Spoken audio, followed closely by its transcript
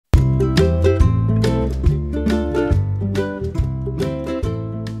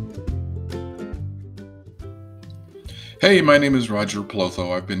Hey, my name is Roger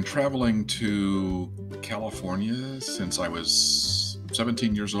Plotho. I've been traveling to California since I was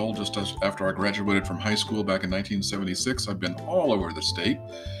 17 years old, just after I graduated from high school back in 1976. I've been all over the state,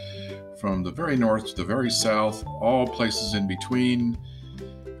 from the very north to the very south, all places in between,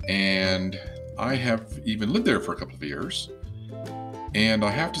 and I have even lived there for a couple of years. And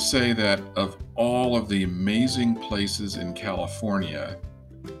I have to say that of all of the amazing places in California,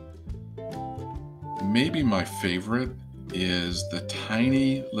 maybe my favorite is the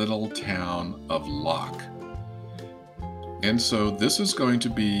tiny little town of Locke. And so this is going to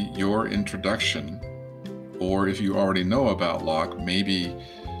be your introduction, or if you already know about Locke, maybe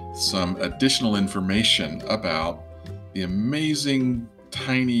some additional information about the amazing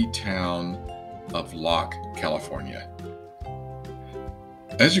tiny town of Locke, California.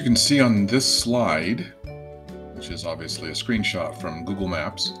 As you can see on this slide, which is obviously a screenshot from Google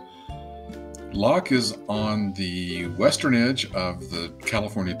Maps, Locke is on the western edge of the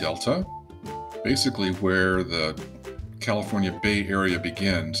California Delta, basically where the California Bay Area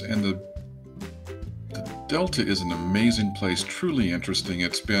begins. And the Delta is an amazing place, truly interesting.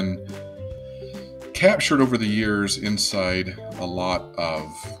 It's been captured over the years inside a lot of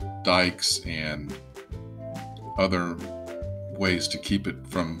dikes and other ways to keep it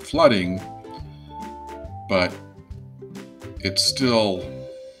from flooding, but it still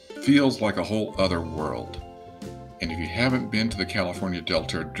feels like a whole other world. And if you haven't been to the California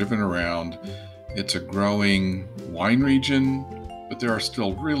Delta or driven around, it's a growing wine region, but there are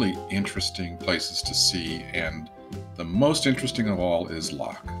still really interesting places to see, and the most interesting of all is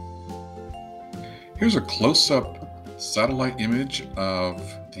Locke. Here's a close-up satellite image of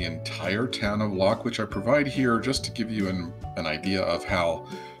the entire town of Locke, which I provide here just to give you an idea of how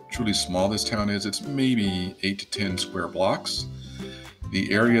truly small this town is. It's maybe 8 to 10 square blocks.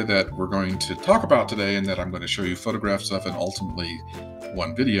 The area that we're going to talk about today, and that I'm going to show you photographs of and ultimately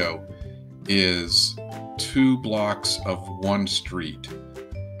one video, is 2 blocks of one street.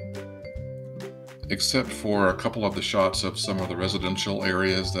 Except for a couple of the shots of some of the residential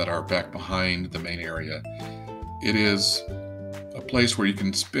areas that are back behind the main area, it is a place where you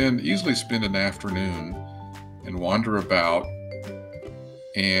can easily spend an afternoon and wander about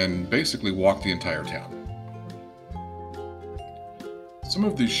and basically walk the entire town. Some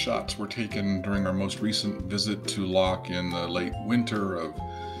of these shots were taken during our most recent visit to Locke in the late winter of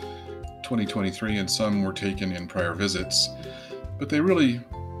 2023, and some were taken in prior visits, but they really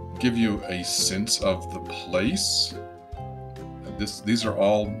give you a sense of the place. These are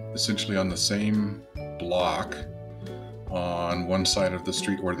all essentially on the same block on one side of the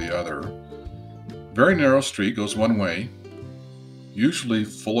street or the other. Very narrow street, goes one way, usually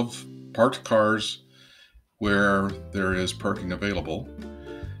full of parked cars where there is parking available,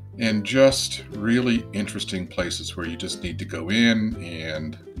 and just really interesting places where you just need to go in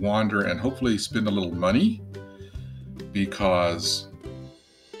and wander and hopefully spend a little money, because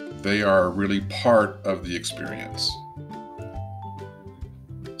they are really part of the experience.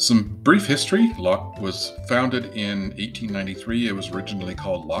 Some brief history. Locke was founded in 1893. It was originally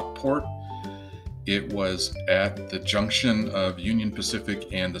called Lockport. It was at the junction of Union Pacific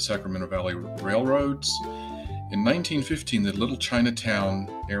and the Sacramento Valley Railroads. In 1915, the little Chinatown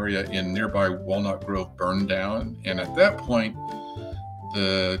area in nearby Walnut Grove burned down, and at that point,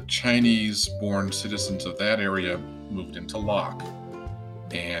 the Chinese-born citizens of that area moved into Locke.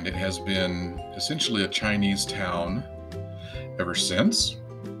 And it has been essentially a Chinese town ever since.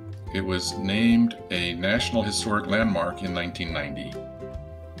 It was named a National Historic Landmark in 1990.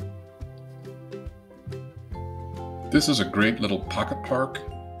 This is a great little pocket park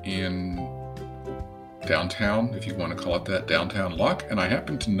in downtown, if you want to call it that, downtown Locke, and I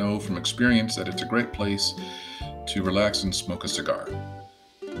happen to know from experience that it's a great place to relax and smoke a cigar.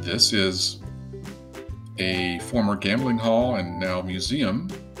 This is a former gambling hall and now museum,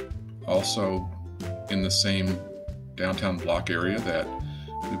 also in the same downtown Locke area that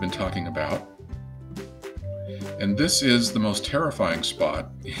we've been talking about. And this is the most terrifying spot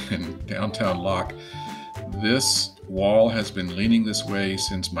in downtown Locke. This wall has been leaning this way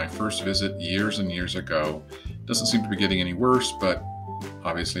since my first visit years and years ago. Doesn't seem to be getting any worse, but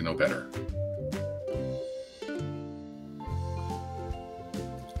obviously no better.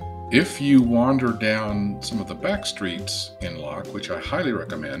 If you wander down some of the back streets in Locke, which I highly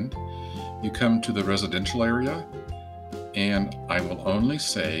recommend, you come to the residential area, and I will only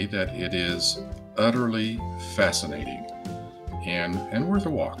say that it is utterly fascinating and worth a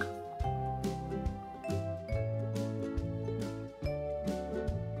walk.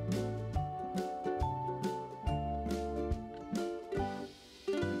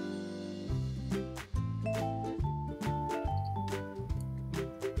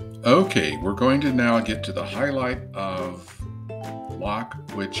 Okay, we're going to now get to the highlight of Locke,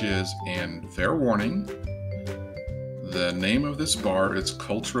 which is, and fair warning, the name of this bar is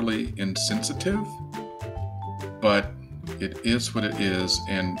culturally insensitive, but it is what it is,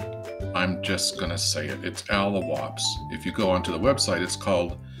 and I'm just gonna say it. It's Al the Wops. If you go onto the website, it's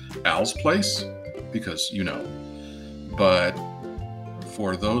called Al's Place, because you know. But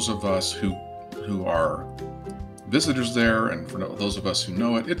for those of us who are visitors there, and for those of us who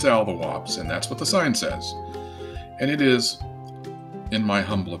know it, it's Al the Wops, and that's what the sign says. And it is, in my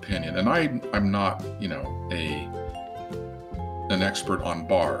humble opinion, and I'm not, you know, an expert on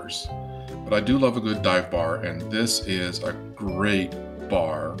bars, but I do love a good dive bar, and this is a great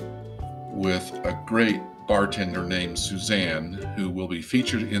bar with a great bartender named Suzanne, who will be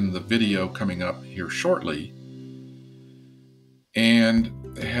featured in the video coming up here shortly, and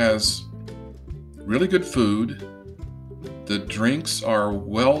has really good food. The drinks are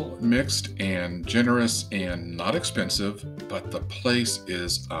well mixed and generous and not expensive, but the place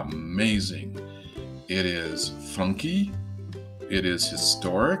is amazing. It is funky. It is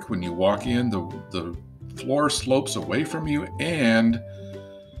historic. When you walk in, the floor slopes away from you, and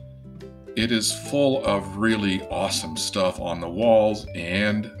it is full of really awesome stuff on the walls,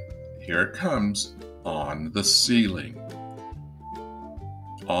 and here it comes, on the ceiling.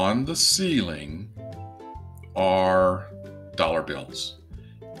 On the ceiling are dollar bills,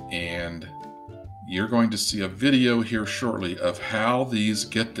 and you're going to see a video here shortly of how these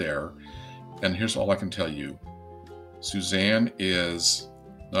get there. And here's all I can tell you. Suzanne is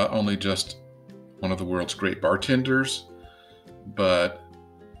not only just one of the world's great bartenders, but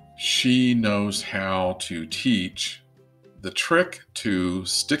she knows how to teach the trick to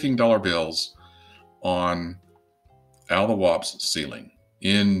sticking dollar bills on Al the Wop's ceiling.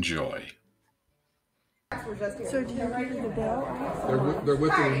 Enjoy. So do you read the bill? They're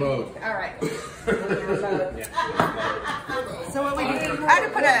with the remote. All right. So what we do, I had to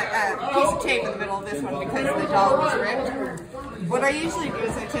put a piece of tape in the middle of this one because the dollar was ripped. What I usually do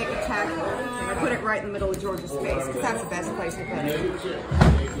is I take a tack and I put it right in the middle of George's face, because that's the best place to put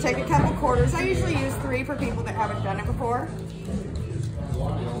it. Take a couple quarters. I usually use 3 for people that haven't done it before.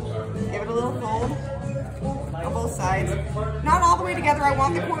 Give it a little fold on both sides. Not all the way together. I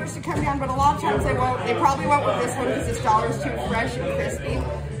want the quarters to come down, but a lot of times they won't. They probably won't with this one because this dollar is too fresh and crispy.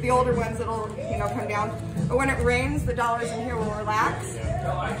 The older ones, it'll, you know, come down. But when it rains, the dollars in here will relax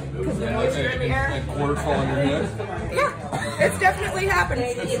because the moisture in the air. And quarters fall on your head? Yeah, it's definitely happened.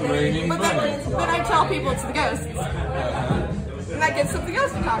 It's raining. But then I tell people it's the ghosts. And that gives something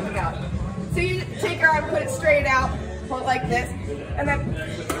else to talk about. So you take your arm, put it straight out, hold it like this, and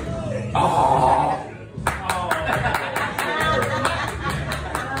then... Oh.